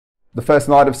The first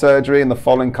night of surgery and the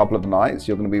following couple of nights,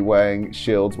 you're going to be wearing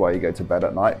shields while you go to bed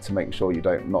at night to make sure you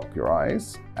don't knock your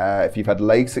eyes. If you've had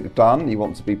LASIK done, you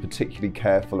want to be particularly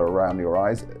careful around your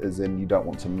eyes, as in you don't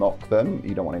want to knock them,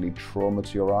 you don't want any trauma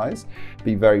to your eyes.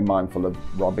 Be very mindful of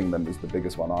rubbing them is the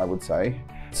biggest one, I would say.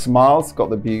 SMILE's got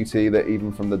the beauty that even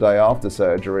from the day after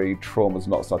surgery, trauma's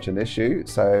not such an issue.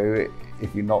 So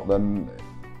if you knock them,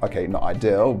 okay, not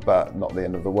ideal, but not the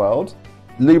end of the world.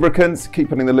 Lubricants, keep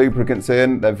putting the lubricants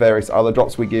in. There are various other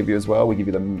drops we give you as well. We give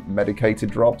you the medicated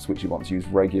drops, which you want to use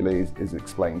regularly, is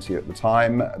explained to you at the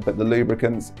time. But the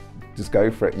lubricants, just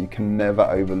go for it. You can never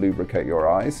over lubricate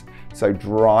your eyes. So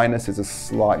dryness is a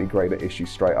slightly greater issue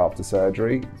straight after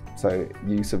surgery. So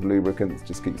use of lubricants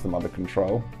just keeps them under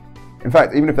control. In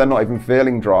fact, even if they're not even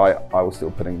feeling dry, I will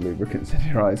still putting lubricants in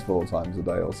your eyes 4 times a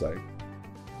day or so.